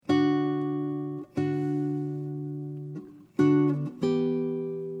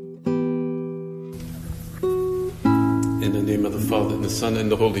In the name of the Father, and the Son, and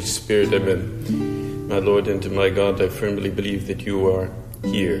the Holy Spirit, amen. My Lord and my God, I firmly believe that you are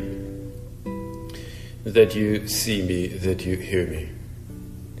here, that you see me, that you hear me.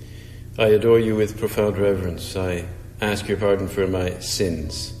 I adore you with profound reverence. I ask your pardon for my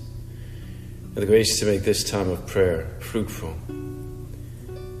sins, and the grace to make this time of prayer fruitful.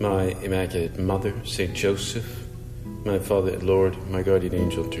 My Immaculate Mother, Saint Joseph, my Father and Lord, my guardian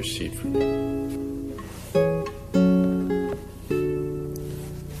angel, intercede for me.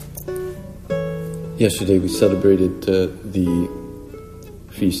 Yesterday we celebrated the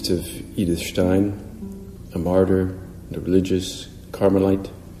feast of Edith Stein, a martyr and a religious Carmelite,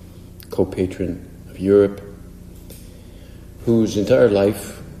 co-patron of Europe, whose entire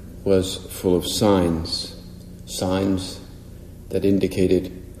life was full of signs that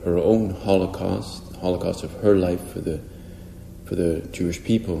indicated her own Holocaust, the Holocaust of her life for the Jewish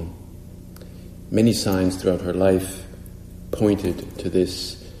people. Many signs throughout her life pointed to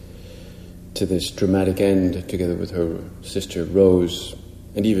this dramatic end, together with her sister Rose,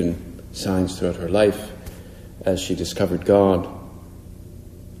 and even signs throughout her life as she discovered God.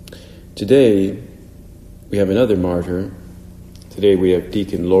 Today we have another martyr. Today we have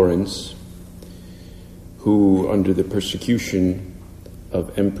Deacon Lawrence, who, under the persecution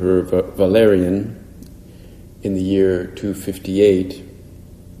of Emperor Valerian in the year 258,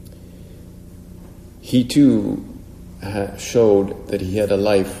 he too showed that he had a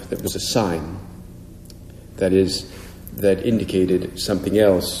life that was a sign, that is, that indicated something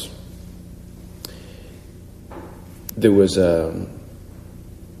else. There was a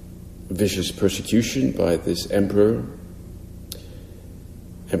vicious persecution by this Emperor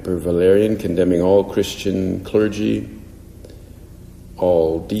Valerian, condemning all Christian clergy,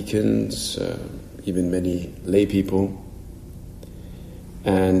 all deacons, even many lay people,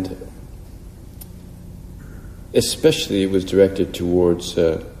 and especially it was directed towards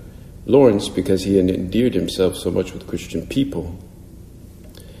Lawrence, because he had endeared himself so much with Christian people.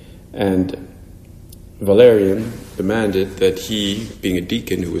 And Valerian demanded that he, being a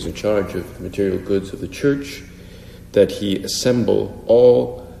deacon who was in charge of material goods of the church, that he assemble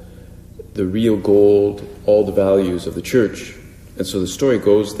all the real gold, all the values of the church. And so the story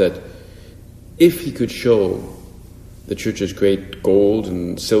goes that if he could show the church's great gold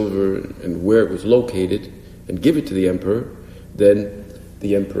and silver and where it was located, and give it to the emperor, then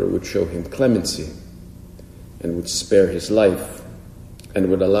the emperor would show him clemency and would spare his life and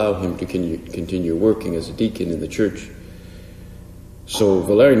would allow him to continue working as a deacon in the church. So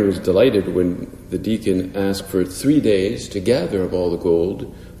Valerian was delighted when the deacon asked for 3 days to gather up all the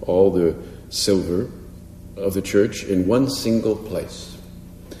gold, all the silver of the church in one single place.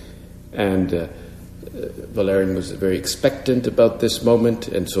 And Valerian was very expectant about this moment,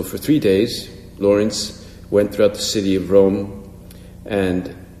 and so for 3 days, Lawrence went throughout the city of Rome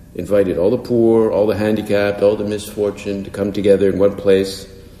and invited all the poor, all the handicapped, all the misfortuned to come together in one place.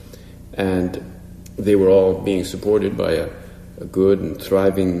 And they were all being supported by a good and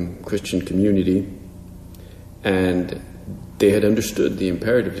thriving Christian community. And they had understood the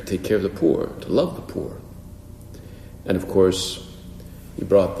imperative to take care of the poor, to love the poor. And of course, he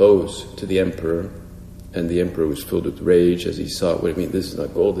brought those to the emperor, and the emperor was filled with rage as he saw, what do you mean, this is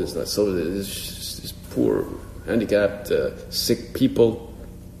not gold, this is not silver, this is poor, handicapped, sick people.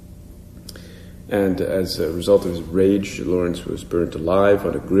 And as a result of his rage, Lawrence was burnt alive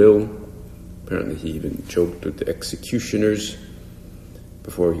on a grill. Apparently he even joked with the executioners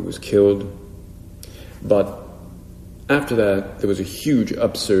before he was killed. But after that, there was a huge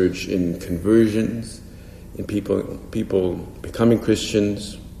upsurge in conversions, in people becoming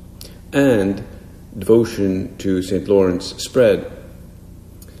Christians, and devotion to St. Lawrence spread,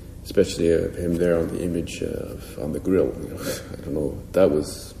 especially of him there on the image on the grill. I don't know, that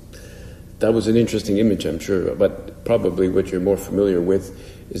was an interesting image, I'm sure, but probably what you're more familiar with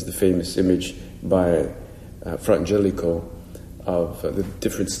is the famous image by Fra Angelico of the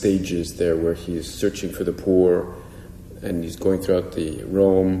different stages there where he's searching for the poor, and he's going throughout the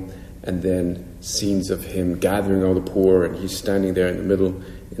Rome, and then scenes of him gathering all the poor, and he's standing there in the middle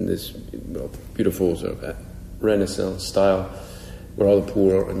in this beautiful sort of Renaissance style, where all the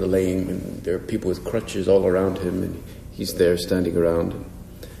poor and the lame, and there are people with crutches all around him, and he's there standing around.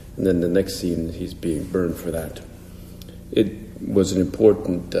 And then the next scene, he's being burned for that. It was an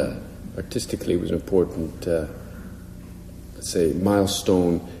important, artistically, it was an important, let's say,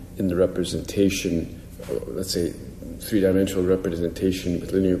 milestone in the representation, let's say, three-dimensional representation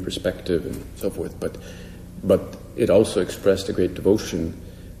with linear perspective and so forth. But it also expressed a great devotion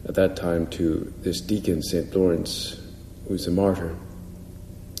at that time to this deacon, St. Lawrence, who's a martyr.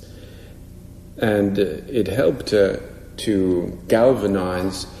 And it helped to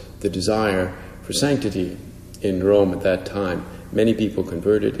galvanize the desire for sanctity in Rome at that time. Many people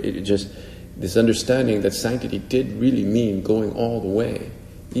converted. It just, this understanding that sanctity did really mean going all the way,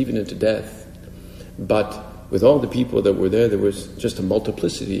 even into death. But with all the people that were there was just a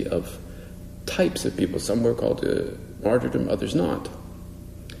multiplicity of types of people. Some were called to martyrdom, others not.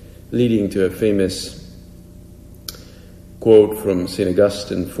 Leading to a famous quote from St.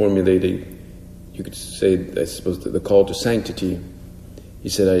 Augustine formulating, you could say, I suppose, the call to sanctity. He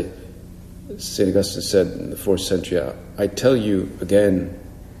said, St. Augustine said in the 4th century, I tell you again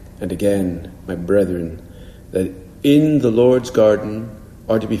and again, my brethren, that in the Lord's garden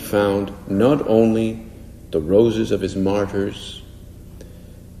are to be found not only the roses of his martyrs,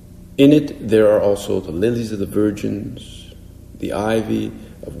 in it there are also the lilies of the virgins, the ivy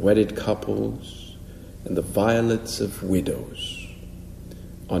of wedded couples, and the violets of widows.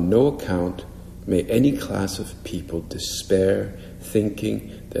 On no account may any class of people despair,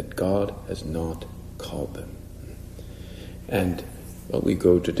 thinking that God has not called them. And well, we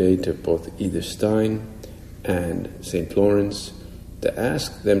go today to both Edith Stein and St. Lawrence to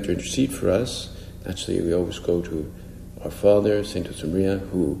ask them to intercede for us. Actually, we always go to our Father, St. Josemaria,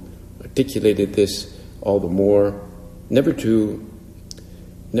 who articulated this all the more, never to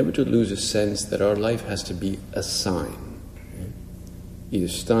lose a sense that our life has to be a sign.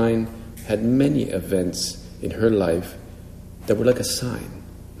 Edith Stein had many events in her life that were like a sign.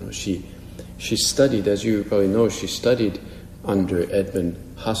 She studied, as you probably know, she studied under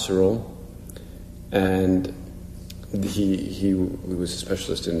Edmund Husserl, and he was a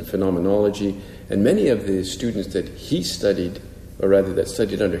specialist in phenomenology, and many of the students that he studied, or rather that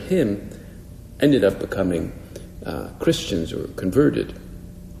studied under him, ended up becoming Christians or converted.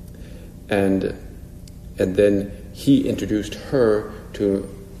 And then he introduced her to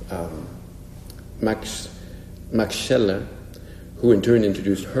Max Scheler, who in turn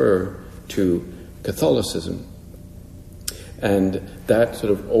introduced her to Catholicism. And that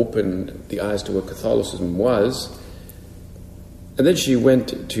sort of opened the eyes to what Catholicism was. And then she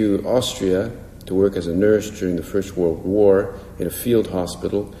went to Austria to work as a nurse during the First World War in a field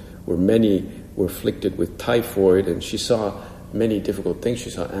hospital where many were afflicted with typhoid, and she saw many difficult things. She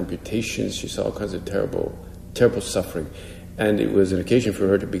saw amputations, she saw all kinds of terrible suffering. And it was an occasion for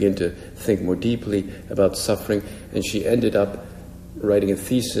her to begin to think more deeply about suffering, and she ended up writing a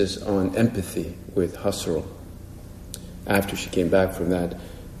thesis on empathy with Husserl after she came back from that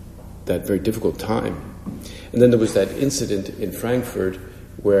very difficult time. And then there was that incident in Frankfurt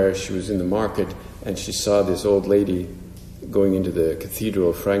where she was in the market and she saw this old lady going into the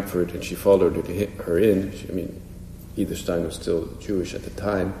Cathedral of Frankfurt, and she followed her in. Edith Stein was still Jewish at the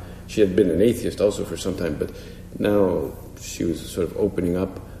time. She had been an atheist also for some time, but now she was sort of opening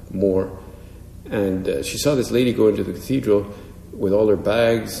up more. And she saw this lady go into the cathedral with all her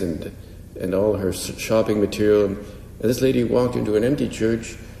bags and all her shopping material. And this lady walked into an empty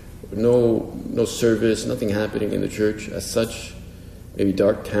church, no service, nothing happening in the church as such, maybe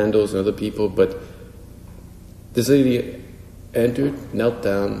dark candles and other people. But this lady entered, knelt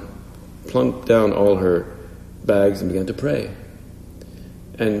down, plunked down all her bags and began to pray.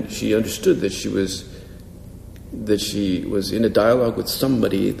 And she understood that she was in a dialogue with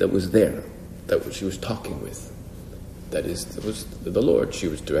somebody that was there, that she was talking with. That was the Lord. She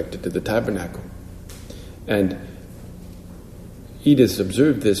was directed to the tabernacle. And Edith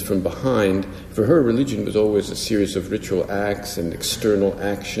observed this from behind. For her, religion was always a series of ritual acts and external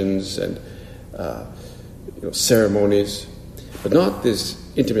actions and ceremonies, but not this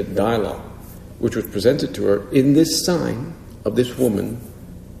intimate dialogue, which was presented to her in this sign of this woman,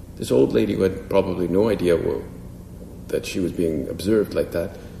 this old lady who had probably no idea that she was being observed like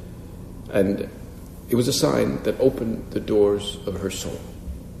that. And it was a sign that opened the doors of her soul.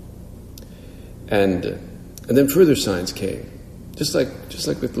 And then further signs came, just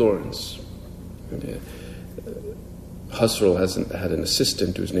like with Lawrence. Husserl had an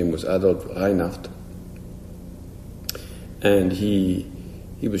assistant whose name was Adolf Reinhardt, and he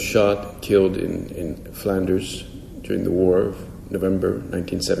was shot, killed in Flanders during the war of November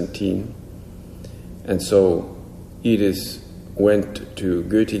 1917. And so Edith went to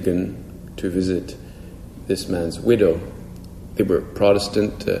Göttingen to visit this man's widow. They were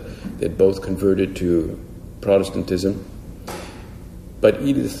Protestant. They had both converted to Protestantism. But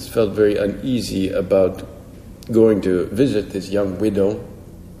Edith felt very uneasy about going to visit this young widow.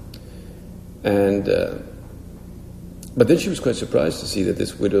 And but then she was quite surprised to see that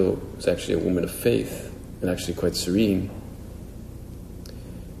this widow was actually a woman of faith and actually quite serene.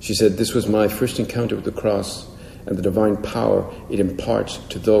 She said, "This was my first encounter with the cross and the divine power it imparts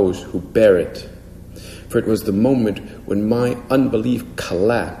to those who bear it. For it was the moment when my unbelief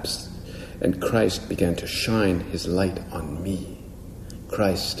collapsed and Christ began to shine his light on me.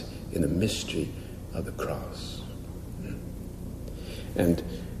 Christ in the mystery of the cross. And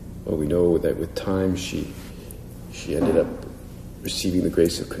we know that with time she ended up receiving the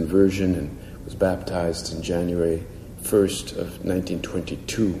grace of conversion and was baptized in January 1st of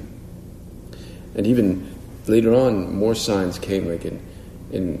 1922. And even later on, more signs came, like in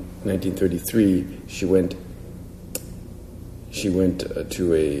 1933, she went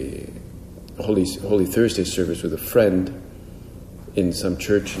to a Holy Thursday service with a friend in some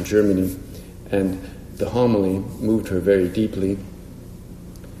church in Germany, and the homily moved her very deeply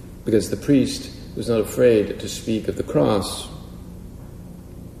because the priest was not afraid to speak of the cross.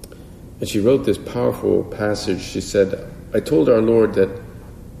 And she wrote this powerful passage. She said, I told our Lord that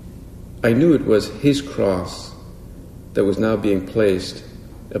I knew it was his cross that was now being placed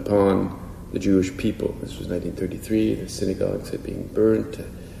upon the Jewish people. This was 1933, the synagogues had been burnt.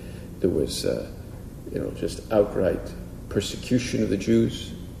 There was, just outright persecution of the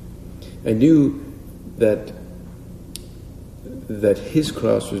Jews. I knew that his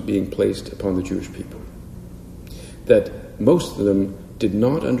cross was being placed upon the Jewish people. That most of them did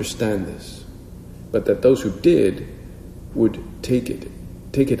not understand this, but that those who did would take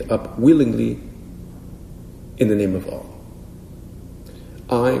it up willingly in the name of all.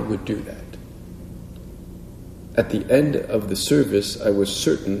 I would do that. At the end of the service, I was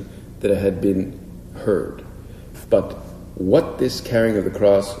certain that I had been heard. But what this carrying of the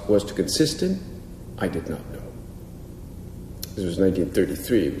cross was to consist in, I did not know. This was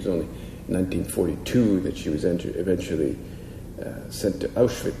 1933. It was only 1942 that she was eventually sent to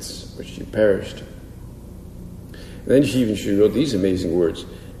Auschwitz, where she perished. And then she wrote these amazing words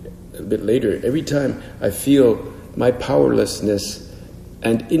a bit later. Every time I feel my powerlessness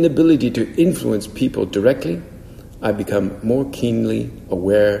and inability to influence people directly, I become more keenly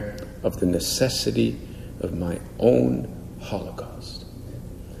aware of the necessity of my own Holocaust.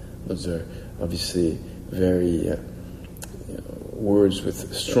 Those are obviously very words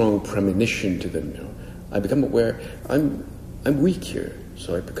with strong premonition to them. I become aware I'm weak here,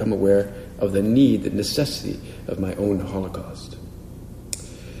 so I become aware of the need, the necessity of my own Holocaust.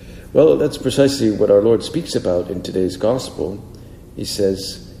 Well, that's precisely what our Lord speaks about in today's gospel. He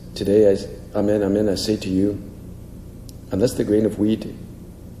says, today, amen, amen, I say to you, unless the grain of wheat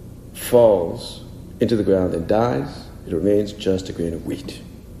falls into the ground and dies, it remains just a grain of wheat.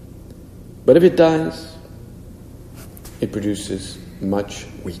 But if it dies, it produces much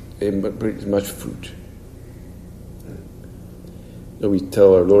fruit. So we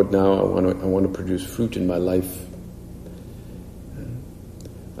tell our Lord now, I want to produce fruit in my life.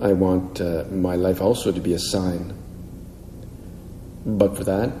 I want my life also to be a sign. But for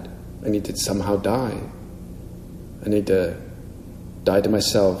that, I need to somehow die. I need to die to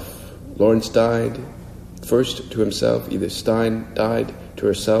myself. Lawrence died first to himself. Edith Stein died to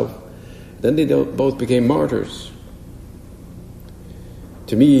herself. Then they both became martyrs.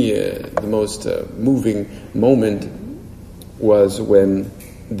 To me, the most moving moment was when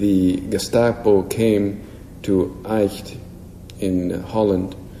the Gestapo came to Echt in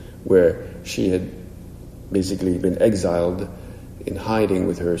Holland, where she had basically been exiled in hiding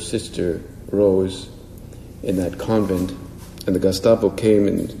with her sister Rose in that convent, and the Gestapo came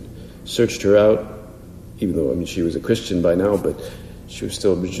and searched her out, even though she was a Christian by now, but she was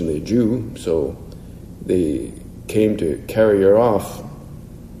still originally a Jew, so they came to carry her off.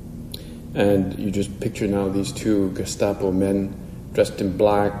 And you just picture now these two Gestapo men dressed in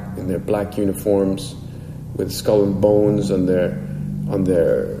black, in their black uniforms, with skull and bones on their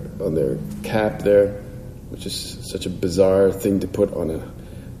cap there, which is such a bizarre thing to put on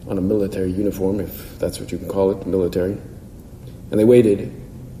a military uniform, if that's what you can call it, military. And they waited.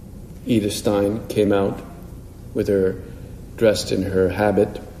 Edith Stein came out with her dressed in her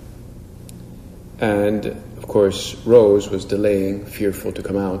habit, and of course Rose was delaying, fearful to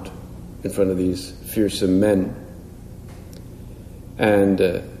come out in front of these fearsome men. And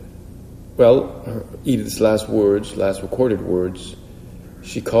Edith's last recorded words,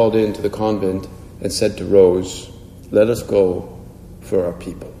 she called into the convent and said to Rose, "Let us go for our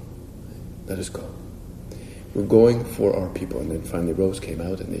people. Let us go. We're going for our people." And then finally Rose came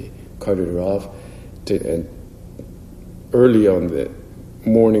out and they carted her off. And early on the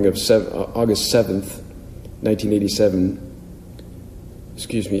morning of August 7th, 1987,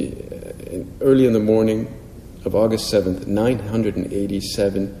 early in the morning of August 7th,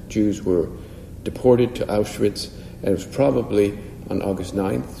 987 Jews were deported to Auschwitz, and it was probably on August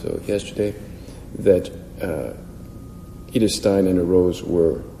 9th, so yesterday, that Edith Stein and her Rose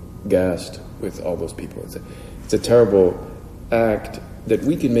were gassed with all those people. It's a terrible act that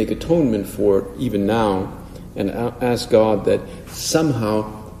we can make atonement for even now, and ask God that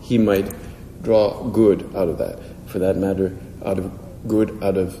somehow He might draw good out of that. For that matter, out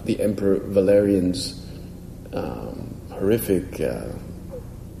of the Emperor Valerian's horrific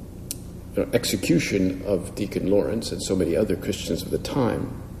execution of Deacon Lawrence and so many other Christians of the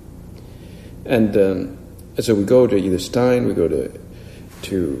time. And so we go to either Stein, we go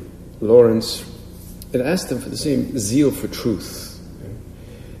to Lawrence, and ask them for the same zeal for truth,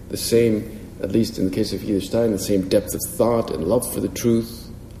 the same, at least in the case of either Stein, the same depth of thought and love for the truth,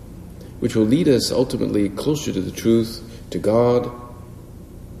 which will lead us ultimately closer to the truth, to God,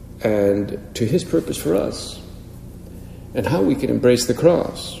 and to His purpose for us, and how we can embrace the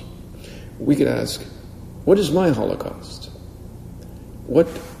cross. We could ask, what is my Holocaust? What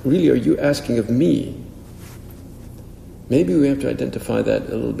really are you asking of me? Maybe we have to identify that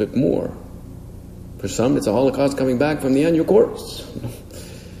a little bit more. For some, it's a Holocaust coming back from the annual course.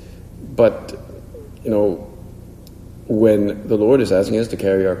 But, when the Lord is asking us to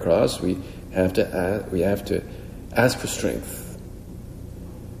carry our cross, we have to ask for strength.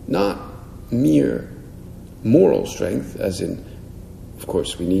 Not mere moral strength, as in, of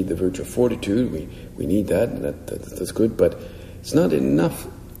course, we need the virtue of fortitude, we need that, and that's good, but it's not enough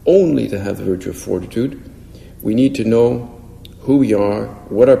only to have the virtue of fortitude. We need to know who we are,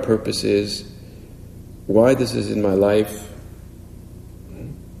 what our purpose is, why this is in my life,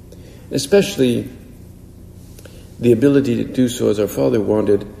 especially the ability to do so as our Father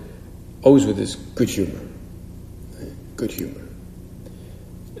wanted, always with this good humor. Good humor.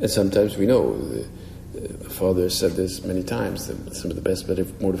 And sometimes we know, the Father has said this many times, that some of the best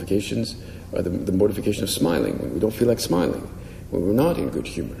mortifications are the mortification of smiling, when we don't feel like smiling, when we're not in good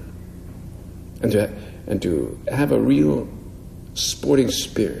humor. And to have a real sporting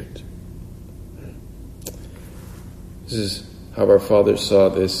spirit. This is how our Father saw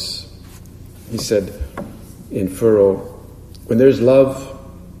this. He said in Furrow, when there's love,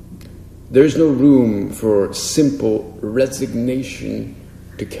 there's no room for simple resignation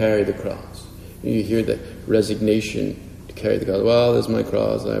to carry the cross. You hear that resignation to carry the cross. Well, there's my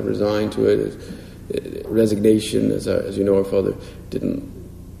cross, I've resigned to it. Resignation, as you know, our Father didn't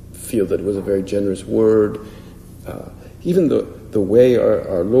feel that it was a very generous word. Even the way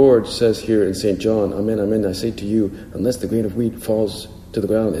our Lord says here in St. John, Amen, amen, I say to you, unless the grain of wheat falls to the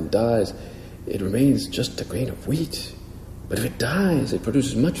ground and dies, it remains just a grain of wheat. But if it dies, it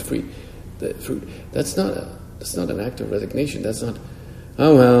produces much fruit. That's not an act of resignation. That's not,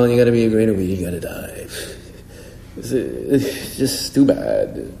 oh well, you got to be a grain of wheat, you got to die. It's just too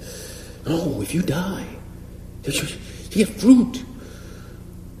bad. No, if you die, you get fruit.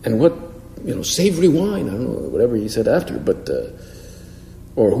 And what, savory wine, I don't know, whatever he said after, but,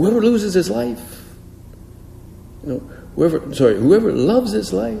 or whoever loses his life, whoever loves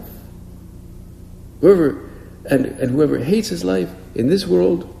his life, whoever hates his life in this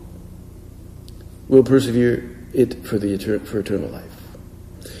world will persevere it for eternal life.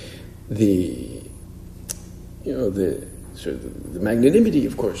 The magnanimity,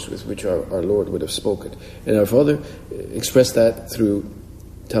 of course, with which our Lord would have spoken. And our Father expressed that through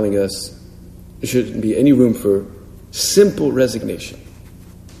telling us there shouldn't be any room for simple resignation.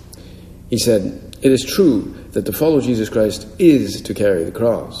 He said, it is true that to follow Jesus Christ is to carry the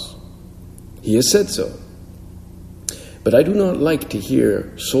cross. He has said so. But I do not like to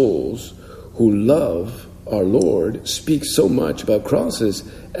hear souls who love our Lord speak so much about crosses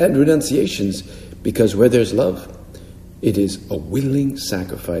and renunciations, because where there's love, it is a willing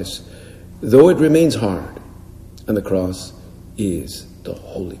sacrifice, though it remains hard, and the cross is the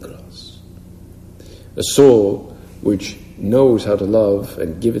holy cross. A soul which knows how to love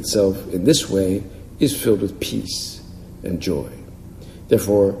and give itself in this way is filled with peace and joy.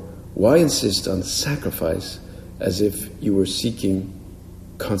 Therefore, why insist on sacrifice as if you were seeking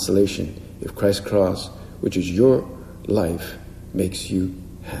consolation if Christ's cross, which is your life, makes you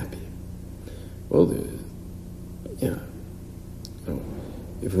happy? Well,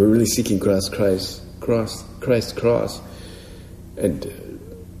 if we're really seeking Christ's cross, and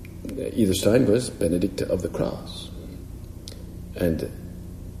Edith Stein was Benedict of the Cross, and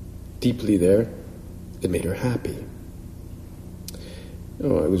deeply there, it made her happy. I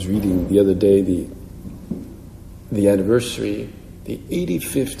was reading the other day the anniversary, the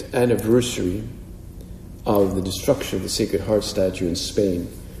 85th anniversary of the destruction of the Sacred Heart statue in Spain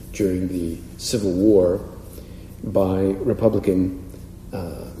during the Civil War by Republican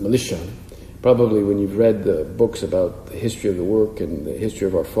militia. Probably when you've read the books about the history of the work and the history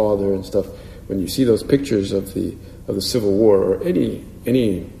of our Father and stuff, when you see those pictures of the Civil War, or any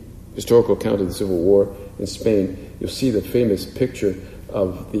historical account of the Civil War in Spain, you'll see the famous picture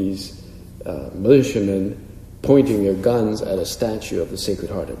of these militiamen pointing their guns at a statue of the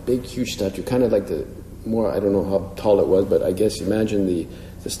Sacred Heart, a big, huge statue, kind of like I don't know how tall it was, but I guess imagine the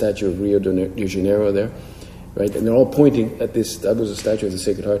statue of Rio de Janeiro there, right? And they're all pointing at this. That was a statue of the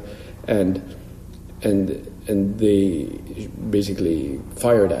Sacred Heart, and they basically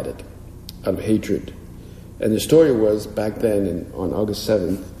fired at it out of hatred. And the story was, back then, on August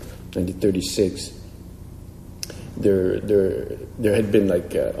 7th, 1936, there had been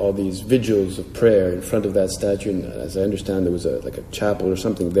all these vigils of prayer in front of that statue, and as I understand, there was a chapel or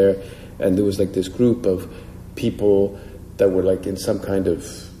something there, and there was this group of people that were in some kind of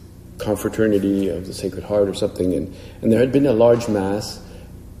confraternity of the Sacred Heart or something, and there had been a large mass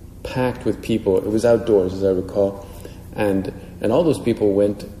packed with people. It was outdoors, as I recall, and all those people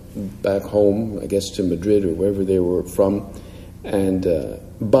went back home, I guess to Madrid or wherever they were from,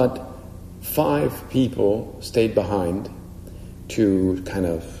 but 5 people stayed behind to kind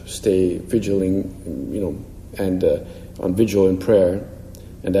of stay vigiling, and on vigil and prayer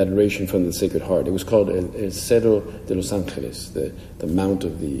and adoration from the Sacred Heart. It was called El Cerro de los Ángeles, the Mount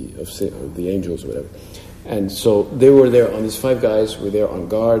of the Angels or whatever. And so they were there, these 5 guys were there on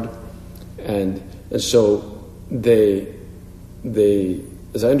guard, and so they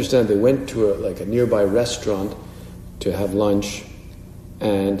as I understand, they went to a nearby restaurant to have lunch,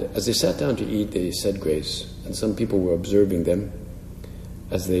 and as they sat down to eat, they said grace, and some people were observing them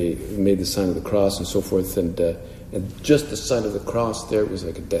as they made the sign of the cross and so forth, and just the sign of the cross there was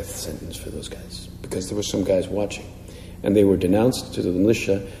like a death sentence for those guys, because there were some guys watching, and they were denounced to the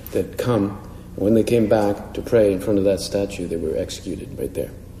militia that come, and when they came back to pray in front of that statue, they were executed right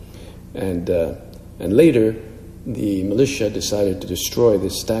there. And later, the militia decided to destroy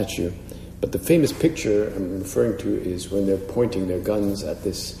this statue, but the famous picture I'm referring to is when they're pointing their guns at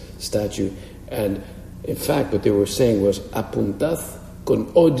this statue, and in fact what they were saying was apuntad con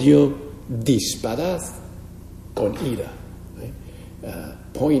odio, disparad con ira, right?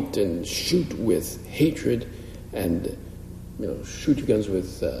 Point and shoot with hatred, and shoot your guns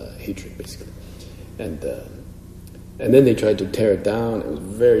with hatred, basically. And then they tried to tear it down. It was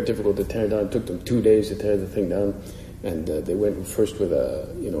very difficult to tear it down. It took them 2 days to tear the thing down. And they went first with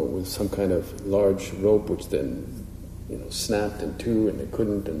with some kind of large rope, which then, snapped in two, and they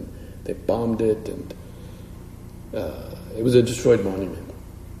couldn't, and they bombed it, and it was a destroyed monument.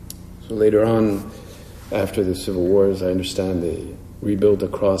 So later on, after the Civil Wars, I understand they rebuilt the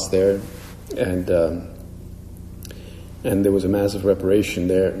cross there, and there was a massive reparation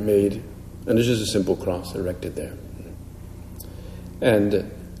there made, and there's just a simple cross erected there.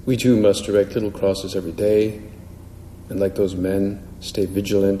 And we too must erect little crosses every day, and like those men, stay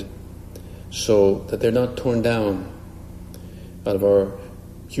vigilant, so that they're not torn down out of our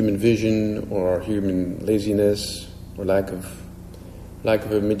human vision or our human laziness or lack of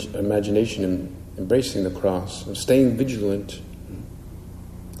imagination in embracing the cross and staying vigilant.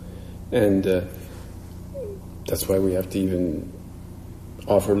 And that's why we have to even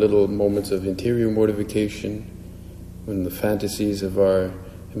offer little moments of interior mortification when the fantasies of our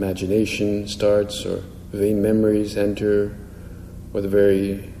imagination starts, or vain memories enter, or the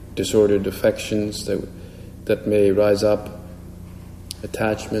very disordered affections that may rise up,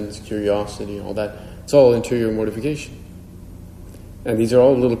 attachments, curiosity, all that. It's all interior mortification. And these are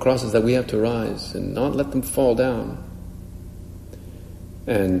all little crosses that we have to rise and not let them fall down.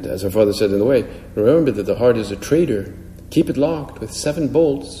 And as our Father said in the way, remember that the heart is a traitor. Keep it locked with 7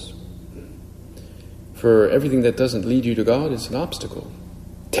 bolts. For everything that doesn't lead you to God is an obstacle.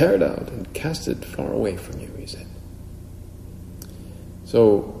 Tear it out and cast it far away from you, he said.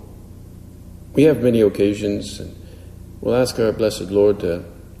 So, we have many occasions, and we'll ask our blessed Lord to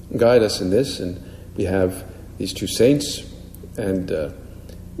guide us in this, and we have these 2 saints, and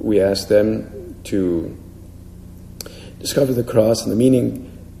we ask them to discover the cross and the meaning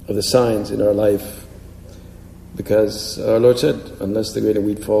of the signs in our life, because our Lord said, unless the grain of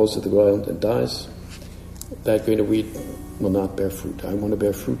wheat falls to the ground and dies, that grain of wheat will not bear fruit. I want to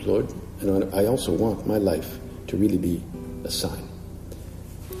bear fruit, Lord, and I also want my life to really be a sign.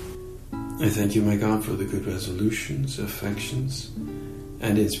 I thank you, my God, for the good resolutions, affections,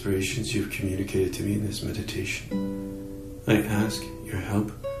 and inspirations you've communicated to me in this meditation. I ask your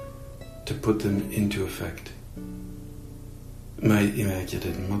help to put them into effect. My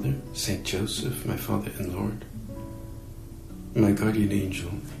Immaculate Mother, Saint Joseph, my Father and Lord, my guardian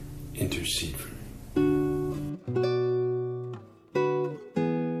angel, intercede for me.